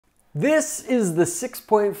This is the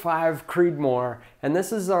 6.5 Creedmoor, and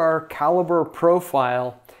this is our caliber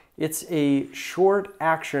profile. It's a short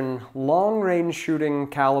action, long range shooting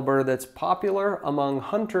caliber that's popular among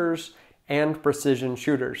hunters and precision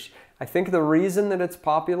shooters. I think the reason that it's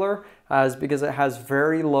popular is because it has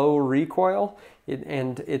very low recoil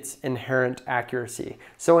and its inherent accuracy.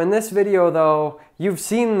 So in this video though, you've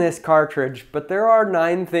seen this cartridge, but there are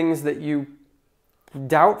 9 things that you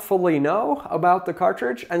doubtfully know about the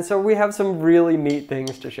cartridge, and so we have some really neat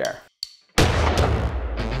things to share.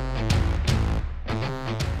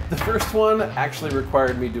 The first one actually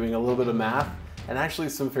required me doing a little bit of math, and actually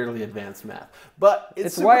some fairly advanced math. But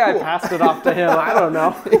it's why cool. I passed it off to him. I don't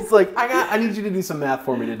know. It's like, I need you to do some math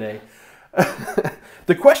for me today.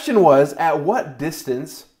 The question was, at what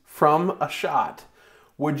distance from a shot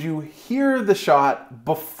would you hear the shot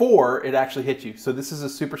before it actually hit you? So this is a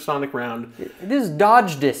supersonic round. This is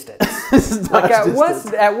dodge distance. This is dodge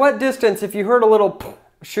distance. At what distance, if you heard a little,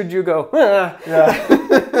 should you go, ah? Yeah.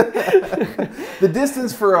 The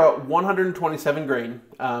distance for a 127 grain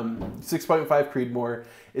 6.5 Creedmoor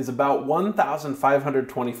is about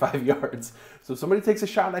 1,525 yards. So if somebody takes a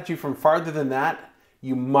shot at you from farther than that,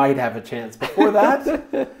 you might have a chance. Before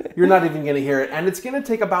that, you're not even going to hear it. And it's going to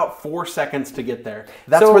take about 4 seconds to get there.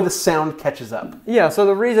 That's where the sound catches up. Yeah, so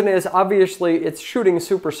the reason is, obviously, it's shooting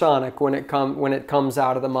supersonic when it comes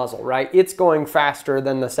out of the muzzle, right? It's going faster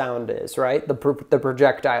than the sound is, right? The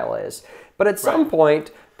projectile is. But at some point,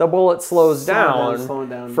 the bullet slows down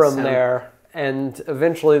from there, and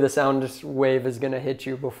eventually the sound wave is going to hit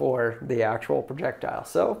you before the actual projectile.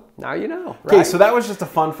 So now you know, right? Okay, so that was just a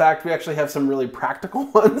fun fact. We actually have some really practical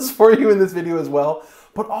ones for you in this video as well.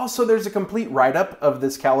 But also there's a complete write-up of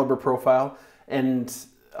this caliber profile and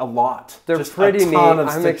a lot. They're just pretty neat.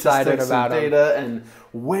 I'm excited about them. Data and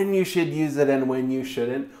when you should use it and when you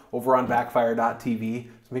shouldn't over on backfire.tv.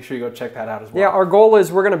 Make sure you go check that out as well. Yeah, our goal is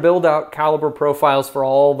we're going to build out caliber profiles for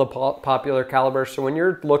all the popular calibers. So when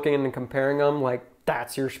you're looking and comparing them, like,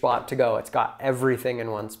 that's your spot to go. It's got everything in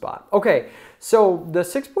one spot. Okay, so the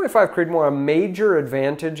 6.5 Creedmoor, a major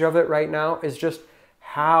advantage of it right now is just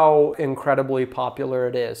how incredibly popular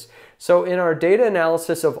it is. So in our data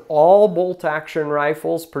analysis of all bolt action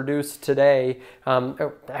rifles produced today,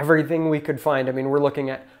 everything we could find, I mean, we're looking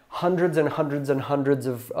at hundreds and hundreds and hundreds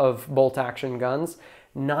of bolt action guns.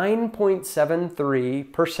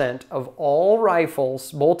 9.73% of all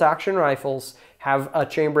rifles, bolt action rifles, have a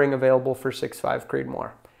chambering available for 6.5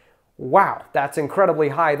 Creedmoor. Wow, that's incredibly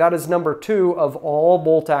high. That is number 2 of all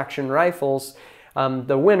bolt action rifles.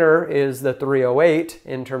 The winner is the 308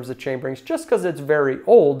 in terms of chamberings, just because it's very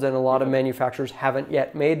old and a lot of manufacturers haven't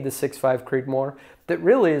yet made the 6.5 Creedmoor that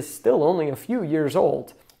really is still only a few years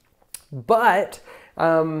old. But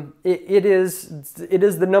it is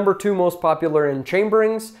the number 2 most popular in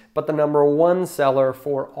chamberings, but the number 1 seller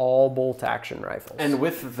for all bolt action rifles. And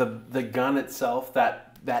with the gun itself,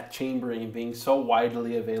 that chambering being so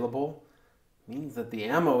widely available means that the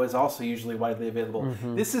ammo is also usually widely available.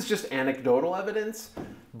 Mm-hmm. This is just anecdotal evidence,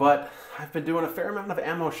 but I've been doing a fair amount of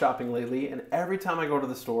ammo shopping lately, and every time I go to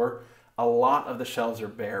the store, a lot of the shelves are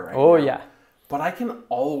bare right now. Oh yeah. But I can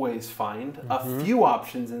always find a few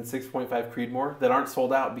options in 6.5 Creedmoor that aren't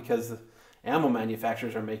sold out because the ammo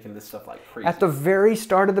manufacturers are making this stuff like crazy. At the very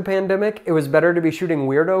start of the pandemic, it was better to be shooting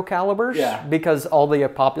weirdo calibers because all the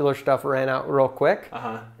popular stuff ran out real quick.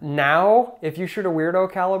 Now, if you shoot a weirdo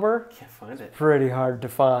caliber, can't find it. Pretty hard to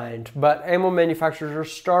find. But ammo manufacturers are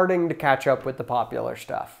starting to catch up with the popular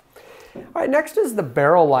stuff. All right, next is the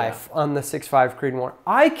barrel life on the 6.5 Creedmoor.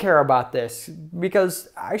 I care about this because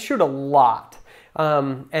I shoot a lot.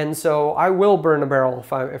 And so I will burn a barrel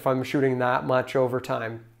if I'm shooting that much over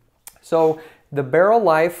time. So the barrel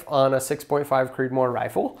life on a 6.5 Creedmoor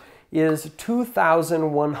rifle is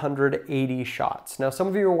 2,180 shots. Now, some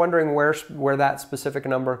of you are wondering where that specific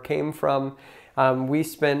number came from. We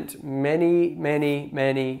spent many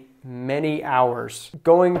hours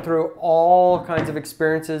going through all kinds of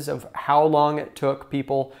experiences of how long it took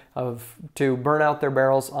people to burn out their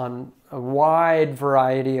barrels on a wide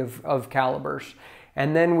variety of calibers.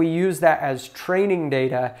 And then we use that as training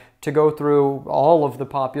data to go through all of the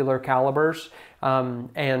popular calibers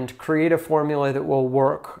and create a formula that will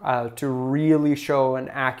work to really show an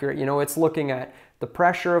accurate, it's looking at the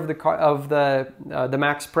pressure of the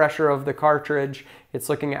max pressure of the cartridge. It's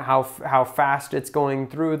looking at how fast it's going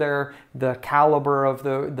through there, the caliber of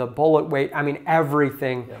the bullet weight. I mean,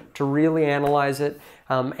 everything to really analyze it.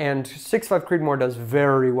 And 6.5 Creedmoor does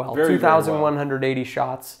very well. 2,180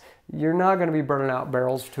 shots. You're not going to be burning out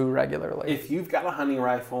barrels too regularly. If you've got a hunting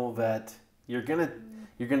rifle that you're gonna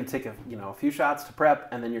take a few shots to prep,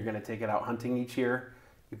 and then you're gonna take it out hunting each year,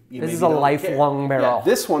 This is a lifelong barrel. Yeah,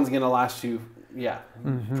 this one's going to last you,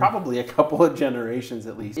 probably a couple of generations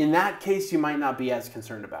at least. In that case, you might not be as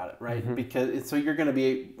concerned about it, right? Because so you're going to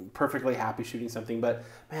be perfectly happy shooting something. But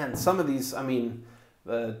man, some of these, I mean,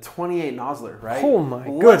 the 28 Nosler, right? Oh my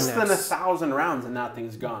goodness! Less than 1,000 rounds and that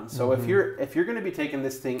thing's gone. So if you're going to be taking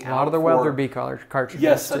this thing out, a lot of the Weatherby cartridges,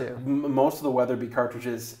 yes, too. Most of the Weatherby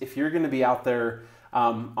cartridges. If you're going to be out there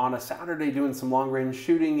on a Saturday doing some long range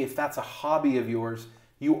shooting, if that's a hobby of yours,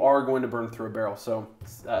 you are going to burn through a barrel. So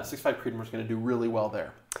 6.5 Creedmoor is going to do really well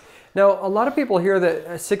there. Now, a lot of people hear that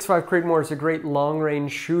 6.5 Creedmoor is a great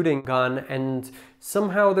long-range shooting gun, and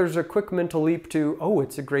somehow there's a quick mental leap to, oh,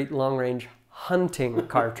 it's a great long-range hunting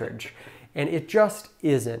cartridge. And it just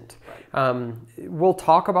isn't. We'll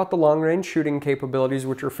talk about the long-range shooting capabilities,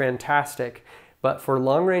 which are fantastic, but for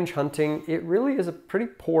long-range hunting, it really is a pretty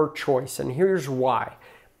poor choice, and here's why.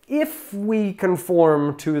 If we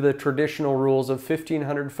conform to the traditional rules of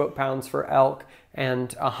 1,500 foot-pounds for elk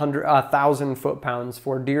and 1,000 foot-pounds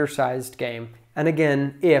for deer-sized game, and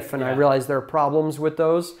again, I realize there are problems with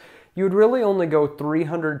those, you would really only go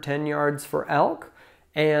 310 yards for elk,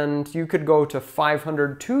 and you could go to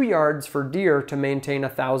 502 yards for deer to maintain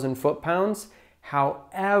 1,000 foot-pounds.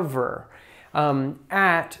 However,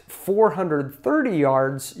 at 430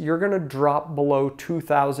 yards, you're going to drop below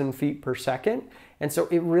 2,000 feet per second. And so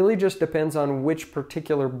it really just depends on which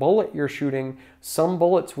particular bullet you're shooting. Some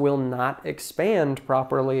bullets will not expand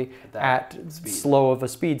properly at slow of a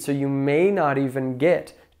speed. So you may not even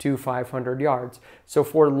get to 500 yards. So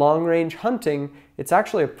for long-range hunting, it's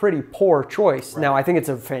actually a pretty poor choice. Right. Now, I think it's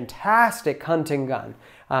a fantastic hunting gun,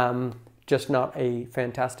 just not a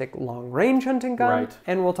fantastic long-range hunting gun. Right.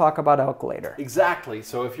 And we'll talk about elk later. Exactly.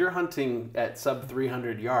 So if you're hunting at sub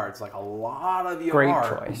 300 yards, like a lot of you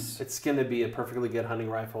choice. It's going to be a perfectly good hunting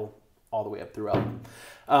rifle all the way up through elk.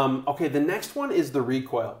 Okay, the next one is the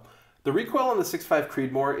recoil. The recoil on the 6.5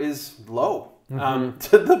 Creedmoor is low,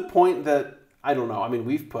 to the point that, I don't know, I mean,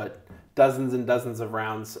 we've put dozens and dozens of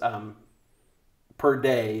rounds per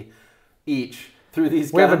day each through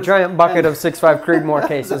these guns. We have a giant bucket of 6.5 Creedmoor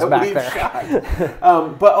cases back there.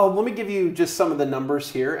 But let me give you just some of the numbers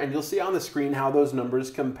here, and you'll see on the screen how those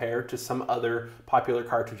numbers compare to some other popular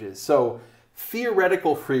cartridges. So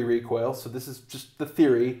theoretical free recoil, so this is just the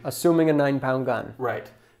theory. Assuming a 9-pound gun.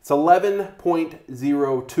 Right. It's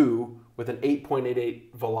 11.02 with an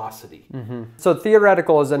 8.88 velocity. So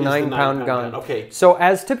theoretical is a 9-pound gun. Okay. So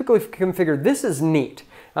as typically configured, this is neat.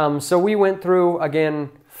 So we went through, again,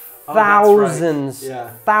 thousands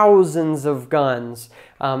of guns,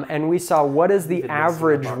 and we saw what is the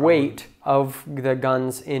average weight of the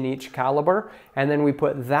guns in each caliber, and then we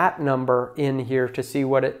put that number in here to see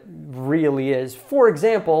what it really is. For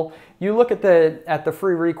example, you look at the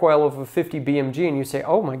free recoil of a 50 BMG and you say,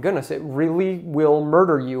 oh my goodness, it really will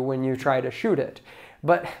murder you when you try to shoot it.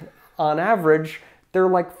 But on average, they're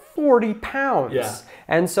like 40 pounds. Yeah.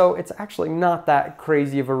 And so it's actually not that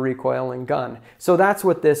crazy of a recoiling gun. So that's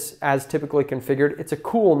what this, as typically configured, it's a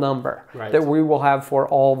cool number that we will have for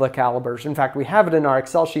all the calibers. In fact, we have it in our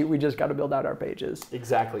Excel sheet. We just got to build out our pages.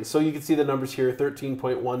 Exactly. So you can see the numbers here,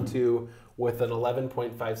 13.12 with an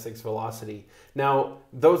 11.56 velocity. Now,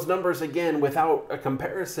 those numbers, again, without a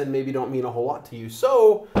comparison, maybe don't mean a whole lot to you.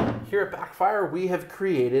 So here at Backfire, we have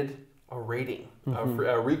created a rating,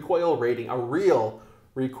 a recoil rating, a real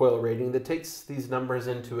recoil rating that takes these numbers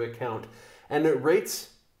into account. And it rates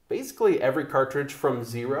basically every cartridge from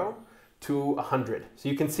 0 to 100. So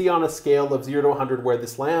you can see on a scale of 0 to 100 where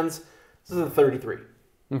this lands. This is a 33.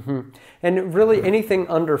 And really anything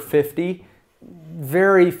under 50,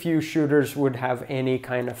 very few shooters would have any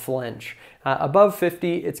kind of flinch. Above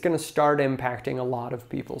 50, it's going to start impacting a lot of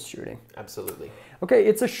people's shooting. Absolutely. Okay,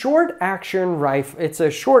 it's a short action rifle. It's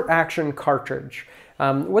a short action cartridge.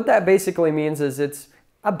 What that basically means is it's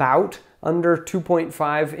about under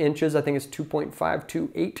 2.5 inches. I think it's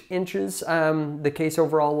 2.528 inches, the case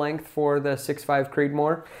overall length for the 6.5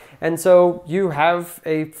 Creedmoor. And so you have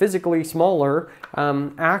a physically smaller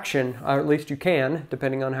action, or at least you can,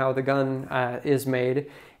 depending on how the gun is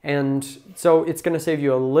made. And so it's going to save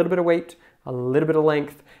you a little bit of weight, a little bit of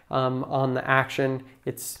length on the action.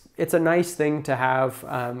 It's a nice thing to have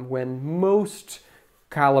when most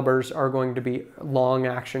calibers are going to be long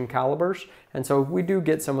action calibers. And so we do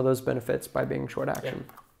get some of those benefits by being short action.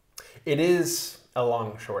 Yeah. It is a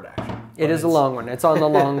long short action. It is a long one. It's on the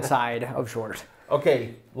long side of short.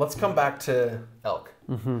 Okay, let's come back to elk.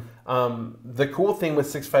 The cool thing with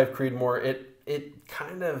 6.5 Creedmoor, it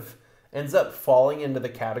kind of ends up falling into the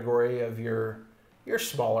category of your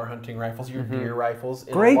smaller hunting rifles, your deer rifles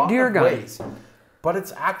in Great a lot deer of gun. ways. But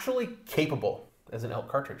it's actually capable as an elk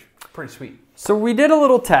cartridge. Pretty sweet. So we did a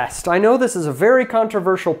little test. I know this is a very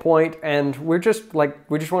controversial point, and we just want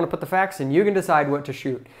to put the facts in. You can decide what to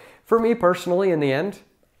shoot. For me personally, in the end,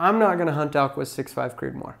 I'm not going to hunt elk with 6.5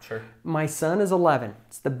 Creedmoor. Sure. My son is 11.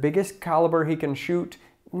 It's the biggest caliber he can shoot,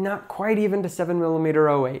 not quite even to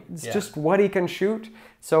 7mm 08. It's just what he can shoot.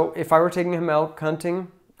 So if I were taking him elk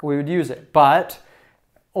hunting, we would use it. But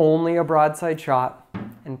only a broadside shot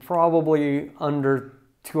and probably under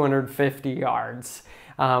 250 yards.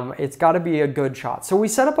 It's got to be a good shot. So we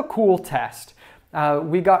set up a cool test.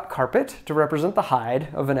 We got carpet to represent the hide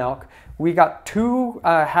of an elk. We got 2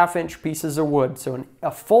 half-inch pieces of wood, so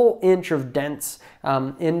a full inch of dense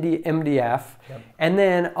MDF, and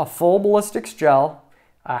then a full ballistics gel,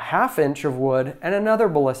 a half-inch of wood, and another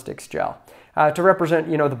ballistics gel to represent,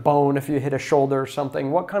 you know, the bone. If you hit a shoulder or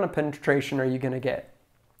something, what kind of penetration are you going to get?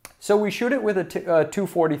 So we shoot it with a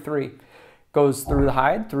 243. Goes through the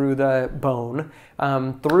hide, through the bone,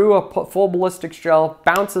 through a full ballistics gel,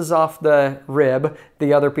 bounces off the rib,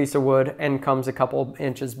 the other piece of wood, and comes a couple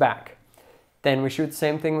inches back. Then we shoot the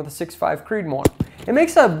same thing with a 6.5 Creedmoor. It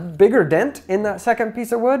makes a bigger dent in that second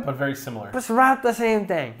piece of wood. But very similar. But it's about the same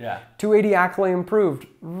thing. Yeah. 280 Ackley improved,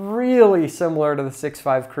 really similar to the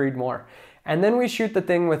 6.5 Creedmoor. And then we shoot the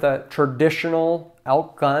thing with a traditional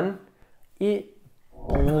elk gun. It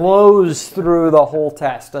blows through the whole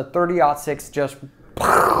test. A 30-06 just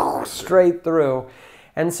straight through.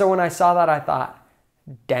 And so when I saw that, I thought,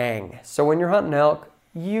 dang. So when you're hunting elk,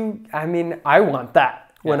 I want that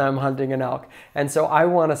when I'm hunting an elk. And so I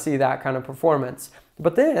want to see that kind of performance.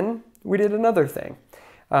 But then we did another thing.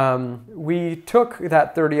 We took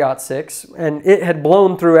that 30-06 and it had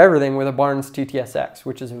blown through everything with a Barnes TTSX,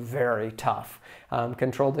 which is a very tough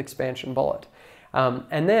controlled expansion bullet.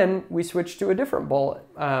 And then we switched to a different bullet.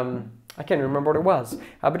 I can't even remember what it was,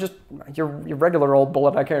 but just your regular old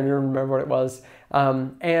bullet. I can't even remember what it was.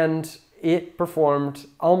 And it performed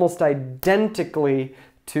almost identically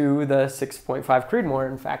to the 6.5 Creedmoor.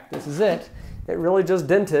 In fact, this is it. It really just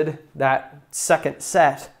dented that second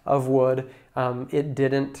set of wood. It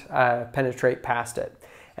didn't penetrate past it.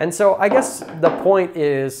 And so I guess the point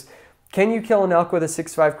is, can you kill an elk with a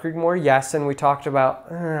 6.5 Creedmoor? Yes, and we talked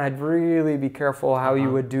about, I'd really be careful how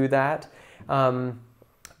you would do that.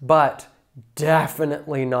 But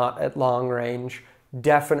definitely not at long range,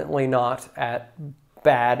 definitely not at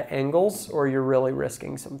bad angles, or you're really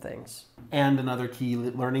risking some things. And another key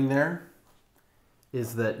learning there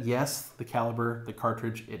is that, yes, the caliber, the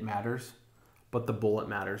cartridge, it matters, but the bullet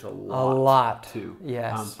matters a lot too.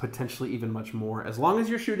 Yes. Potentially even much more, as long as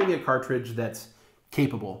you're shooting a cartridge that's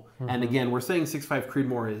capable. And again, we're saying 6.5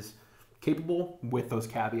 Creedmoor is capable with those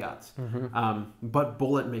caveats. But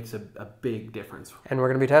bullet makes a big difference. And we're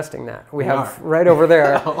going to be testing that. We have right over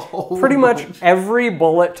there pretty much every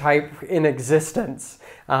bullet type in existence.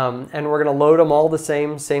 And we're going to load them all the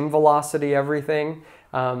same velocity, everything.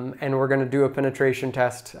 And we're going to do a penetration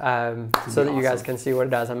test so that you guys can see what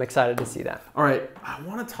it does. I'm excited to see that. All right, I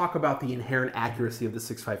want to talk about the inherent accuracy of the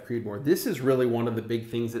 6.5 Creedmoor. This is really one of the big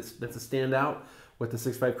things that's a standout with the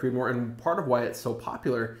 6.5 Creedmoor, and part of why it's so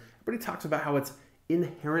popular. Everybody talks about how it's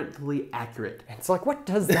inherently accurate. It's like, what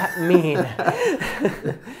does that mean?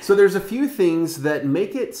 So there's a few things that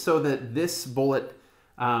make it so that this bullet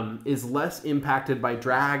is less impacted by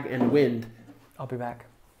drag and wind. I'll be back.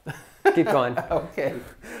 Keep going. Okay.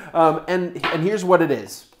 And here's what it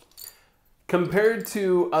is. Compared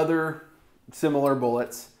to other similar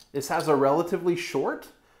bullets, this has a relatively short,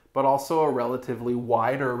 but also a relatively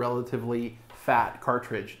wide or a relatively fat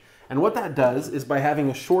cartridge. And what that does is, by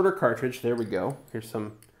having a shorter cartridge, there we go, here's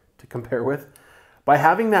some to compare with. By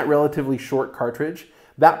having that relatively short cartridge,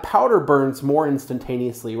 that powder burns more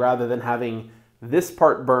instantaneously rather than having this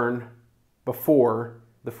part burn before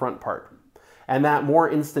the front part. And that more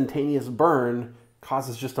instantaneous burn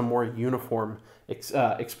causes just a more uniform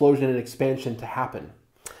explosion and expansion to happen.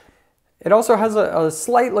 It also has a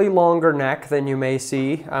slightly longer neck than you may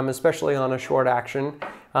see, especially on a short action.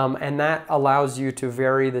 And that allows you to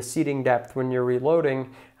vary the seating depth when you're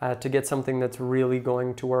reloading to get something that's really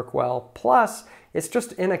going to work well. Plus, it's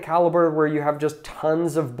just in a caliber where you have just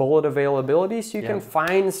tons of bullet availability, so you can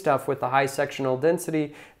find stuff with the high sectional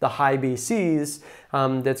density, the high BCs,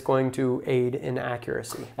 that's going to aid in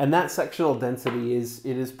accuracy. And that sectional density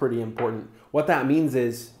is pretty important. What that means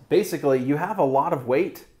is, basically, you have a lot of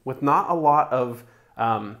weight with not a lot of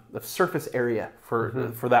surface area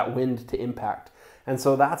for that wind to impact. And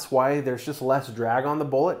so that's why there's just less drag on the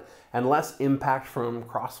bullet and less impact from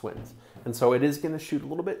crosswinds. And so it is going to shoot a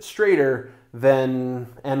little bit straighter and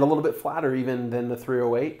a little bit flatter even than the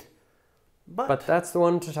 308. But that's the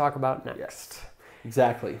one to talk about next. Yes,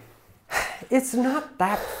 exactly. It's not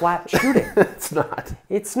that flat shooting. It's not.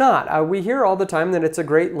 It's not. We hear all the time that it's a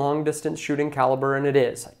great long distance shooting caliber, and it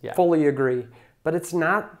is. Yeah. Fully agree. But it's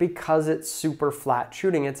not because it's super flat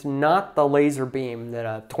shooting. It's not the laser beam that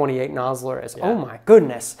a 28 nozzler is. Yeah. Oh my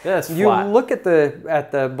goodness! Yeah, it's you flat. look at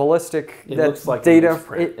the ballistic looks like data.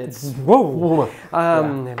 It's whoa,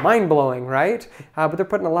 mind blowing, right? But they're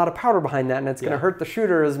putting a lot of powder behind that, and it's going to hurt the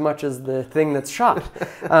shooter as much as the thing that's shot.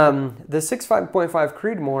 The 6.5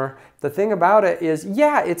 Creedmoor. The thing about it is,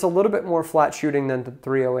 yeah, it's a little bit more flat shooting than the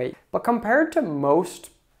 308, but compared to most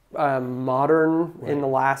modern in the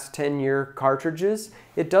last 10-year cartridges,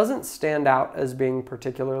 it doesn't stand out as being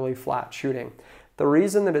particularly flat shooting. The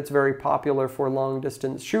reason that it's very popular for long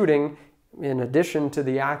distance shooting, in addition to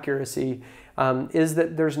the accuracy, is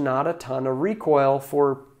that there's not a ton of recoil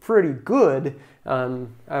for pretty good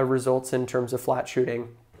results in terms of flat shooting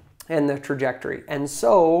and the trajectory. And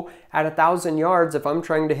so at 1,000 yards, if I'm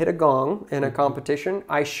trying to hit a gong in a competition,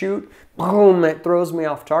 I shoot, boom, it throws me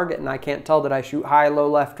off target, and I can't tell that I shoot high, low,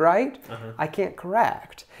 left, right. I can't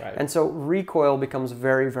correct. Right. And so recoil becomes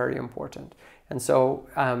very, very important. And so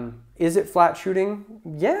is it flat shooting?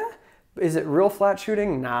 Yeah. Is it real flat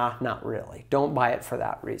shooting? Nah, not really. Don't buy it for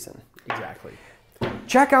that reason. Exactly.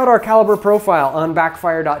 Check out our caliber profile on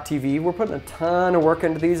backfire.tv. We're putting a ton of work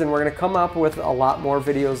into these, and we're going to come up with a lot more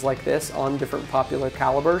videos like this on different popular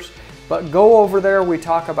calibers. But go over there. We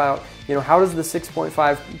talk about, how does the 6.5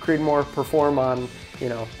 Creedmoor perform on,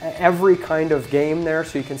 every kind of game there,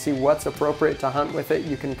 so you can see what's appropriate to hunt with it.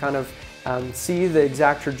 You can kind of see the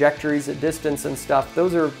exact trajectories at distance and stuff.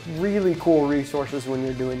 Those are really cool resources when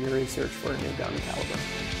you're doing your research for a new gun caliber.